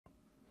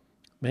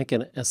make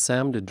an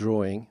assembly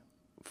drawing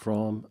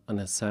from an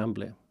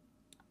assembly.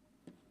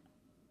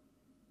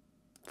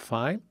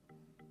 File,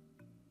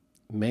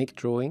 make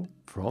drawing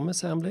from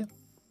assembly.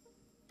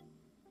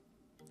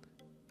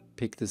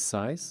 Pick the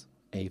size,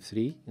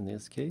 A3 in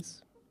this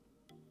case.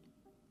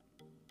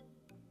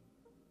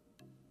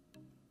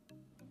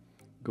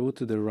 Go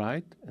to the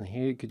right, and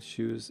here you could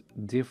choose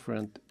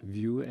different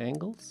view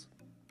angles.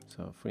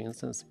 So for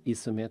instance,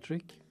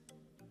 isometric.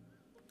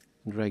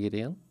 Drag it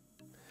in.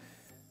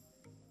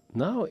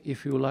 Now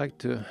if you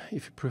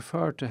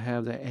prefer to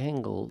have the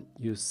angle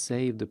you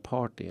save the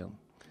part in,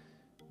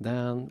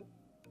 then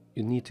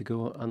you need to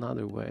go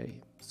another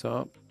way.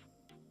 So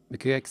we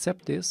can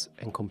accept this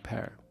and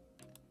compare.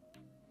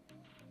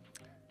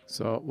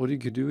 So what you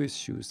could do is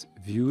choose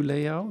view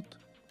layout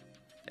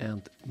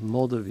and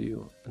model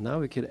view. And now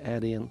we could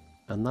add in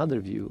another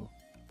view.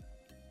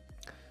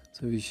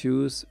 So we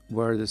choose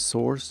where the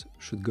source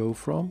should go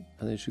from,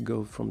 and it should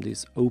go from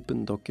this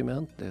open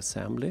document, the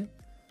assembly,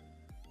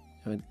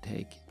 and we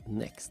take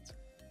next.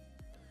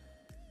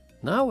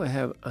 Now we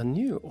have a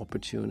new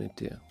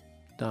opportunity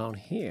down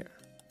here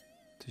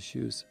to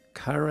choose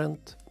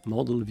current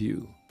model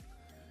view.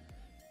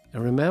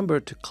 And remember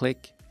to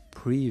click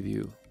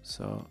preview,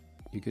 so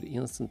you could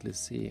instantly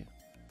see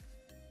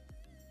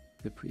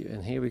the preview.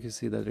 And here we can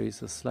see that there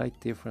is a slight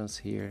difference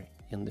here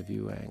in the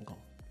view angle.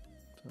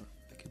 So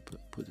I can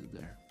put it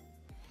there.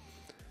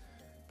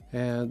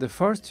 The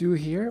first view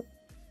here,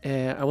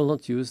 I will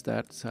not use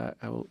that, so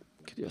I will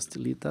just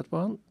delete that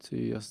one. So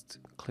you just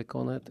click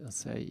on it and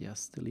say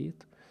yes,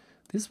 delete.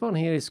 This one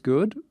here is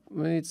good.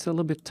 It's a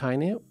little bit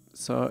tiny,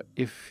 so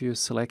if you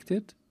select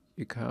it,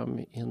 you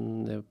come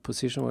in the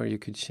position where you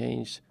could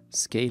change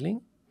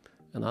scaling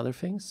and other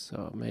things.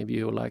 So maybe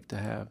you like to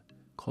have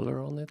color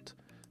on it,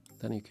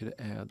 then you could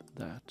add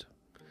that.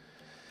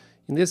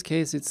 In this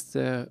case, it's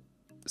the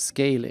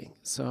scaling.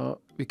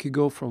 So we could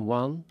go from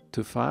 1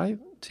 to 5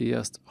 to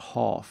just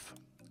half.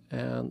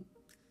 And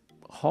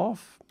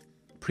half,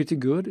 pretty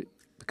good,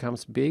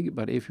 becomes big,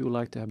 but if you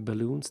like to have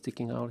balloons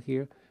sticking out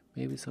here,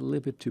 maybe it's a little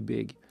bit too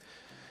big.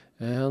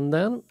 And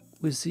then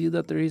we see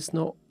that there is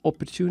no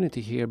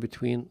opportunity here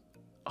between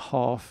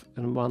half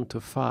and 1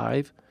 to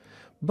 5.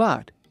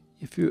 But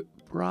if you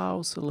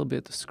browse a little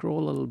bit,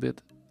 scroll a little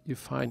bit, you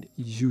find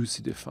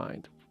user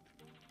defined.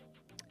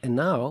 And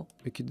now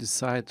we could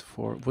decide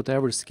for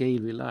whatever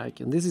scale we like.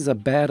 And this is a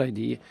bad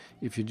idea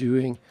if you're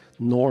doing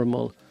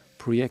normal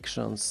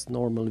projections,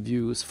 normal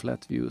views,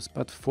 flat views.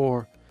 But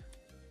for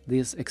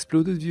this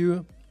exploded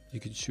view, you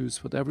could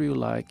choose whatever you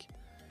like,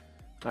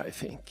 I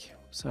think.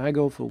 So I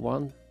go for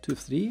 1, 2,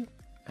 3,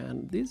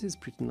 and this is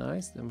pretty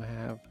nice. Then we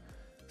have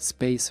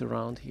space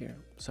around here.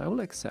 So I will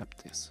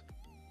accept this.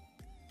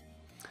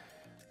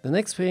 The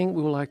next thing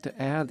we would like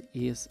to add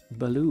is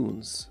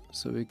balloons.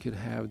 So we could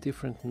have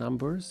different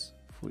numbers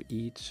for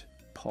each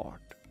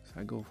part. So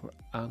I go for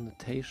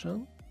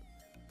annotation,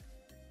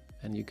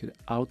 and you could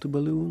auto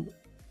balloon,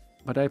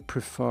 but I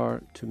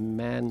prefer to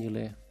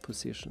manually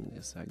position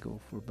this. I go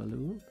for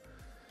balloon,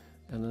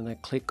 and then I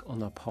click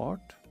on a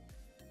part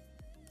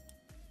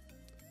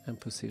and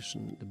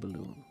position the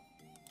balloon.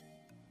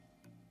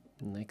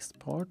 Next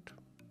part,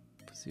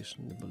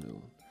 position the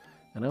balloon.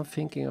 And I'm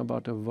thinking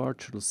about a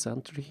virtual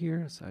center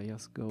here, so I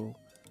just go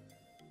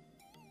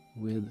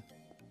with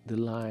the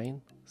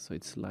line, so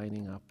it's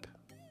lining up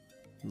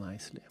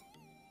nicely.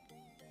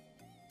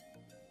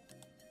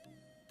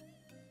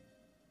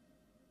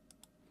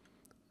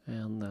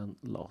 And then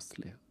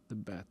lastly, the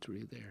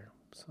battery there,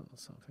 so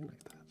something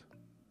like that.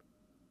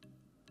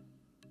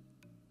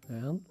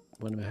 And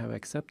when we have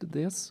accepted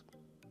this,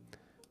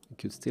 you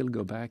could still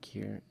go back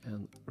here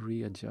and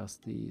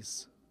readjust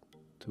these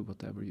to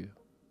whatever you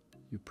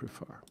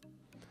prefer.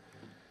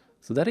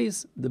 So that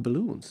is the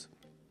balloons.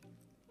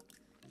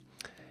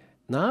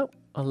 Now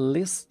a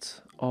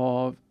list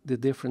of the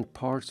different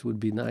parts would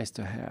be nice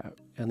to have,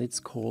 and it's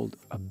called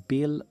a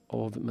bill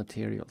of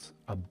materials,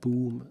 a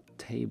boom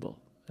table,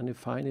 and you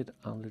find it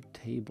under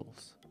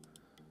tables.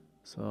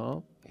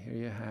 So here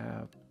you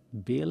have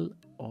bill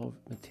of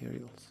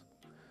materials.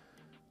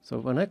 So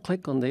when I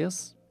click on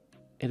this,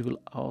 it will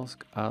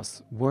ask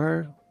us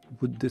where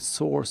would the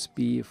source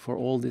be for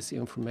all this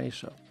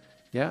information.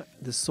 Yeah,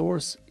 the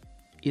source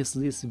is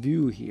this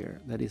view here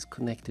that is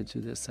connected to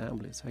the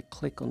assembly. So I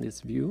click on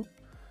this view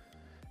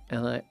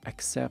and I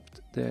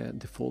accept the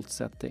default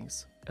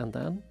settings. And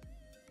then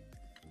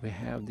we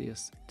have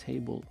this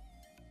table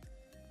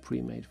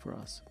pre-made for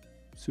us.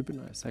 Super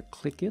nice. I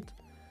click it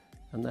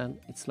and then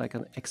it's like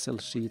an Excel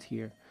sheet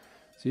here.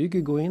 So you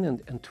could go in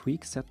and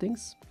tweak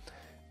settings,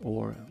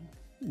 or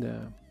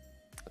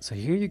so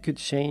here you could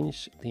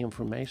change the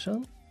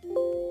information,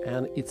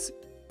 and it's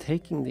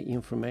taking the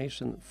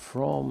information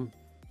from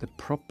the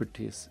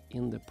properties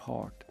in the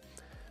part.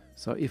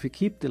 So if we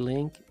keep the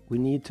link, we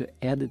need to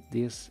edit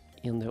this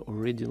in the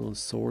original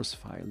source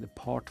file, the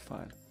part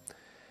file.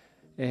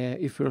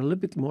 If you're a little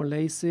bit more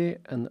lazy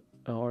and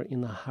are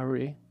in a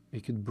hurry,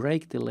 you could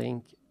break the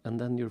link and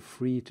then you're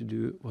free to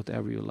do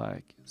whatever you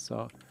like.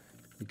 So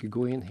you could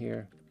go in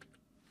here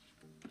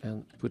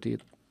and put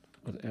it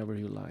whatever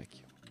you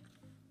like.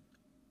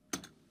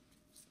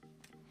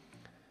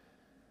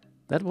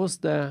 That was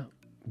the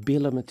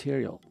bill of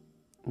material.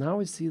 Now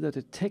we see that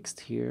the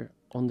text here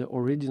on the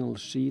original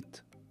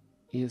sheet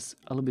is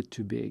a little bit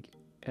too big.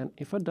 And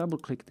if I double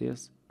click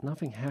this,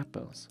 nothing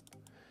happens.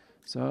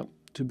 So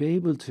to be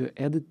able to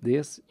edit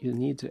this, you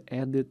need to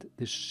edit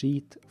the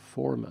sheet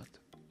format.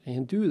 And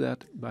you do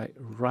that by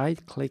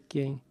right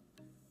clicking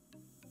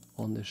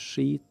on the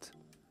sheet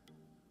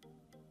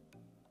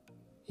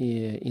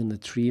in the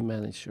tree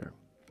manager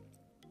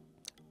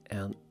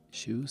and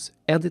choose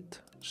edit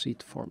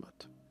sheet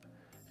format.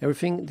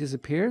 Everything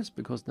disappears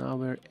because now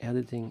we're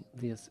editing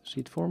this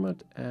sheet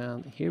format,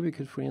 and here we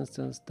could, for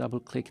instance, double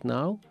click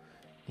now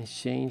and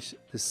change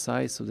the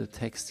size of the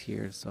text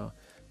here. So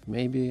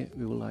maybe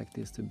we would like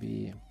this to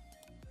be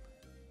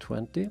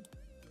 20,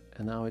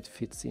 and now it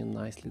fits in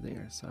nicely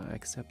there. So I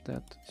accept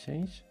that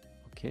change.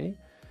 Okay.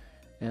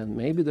 And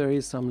maybe there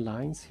is some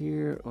lines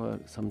here or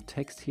some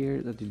text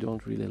here that you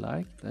don't really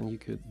like, then you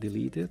could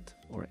delete it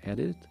or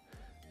edit it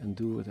and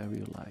do whatever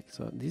you like.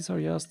 So these are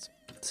just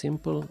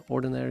simple,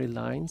 ordinary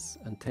lines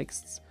and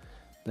texts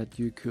that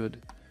you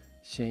could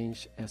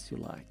change as you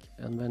like.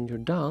 And when you're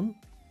done,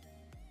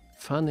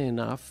 funny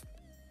enough,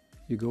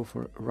 you go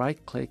for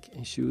right click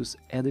and choose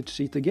edit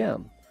sheet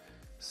again.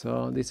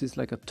 So this is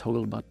like a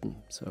toggle button.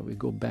 So we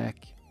go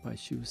back by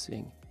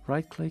choosing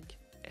right click,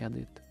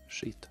 edit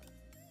sheet.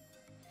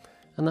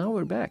 And now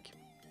we're back.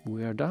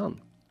 We are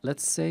done.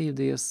 Let's save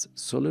this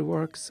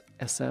Solidworks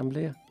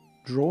assembly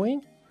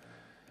drawing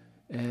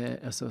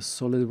as a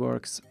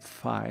Solidworks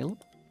file,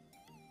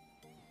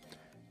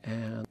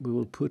 and we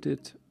will put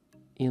it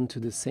into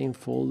the same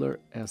folder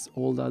as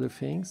all the other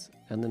things,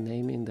 and the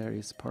name in there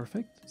is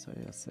perfect, so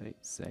I just say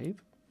save.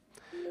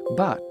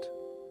 But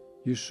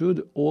you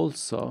should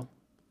also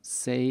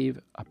save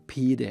a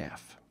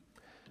PDF,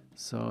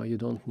 so you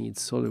don't need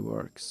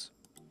Solidworks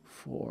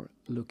for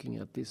looking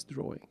at this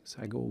drawing. So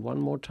I go one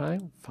more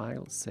time,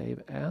 file,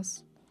 save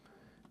as,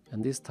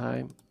 and this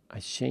time I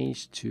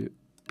change to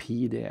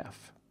PDF.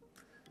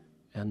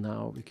 And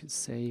now we could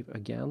save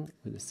again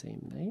with the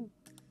same name,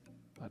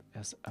 but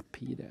as a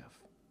PDF.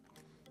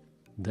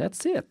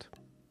 That's it.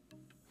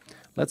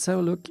 Let's have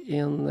a look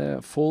in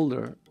the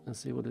folder and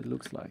see what it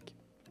looks like.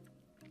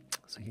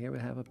 So here we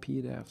have a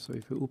PDF. So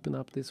if we open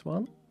up this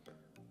one,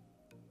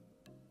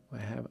 we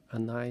have a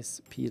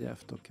nice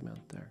PDF document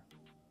there.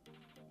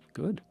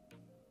 Good.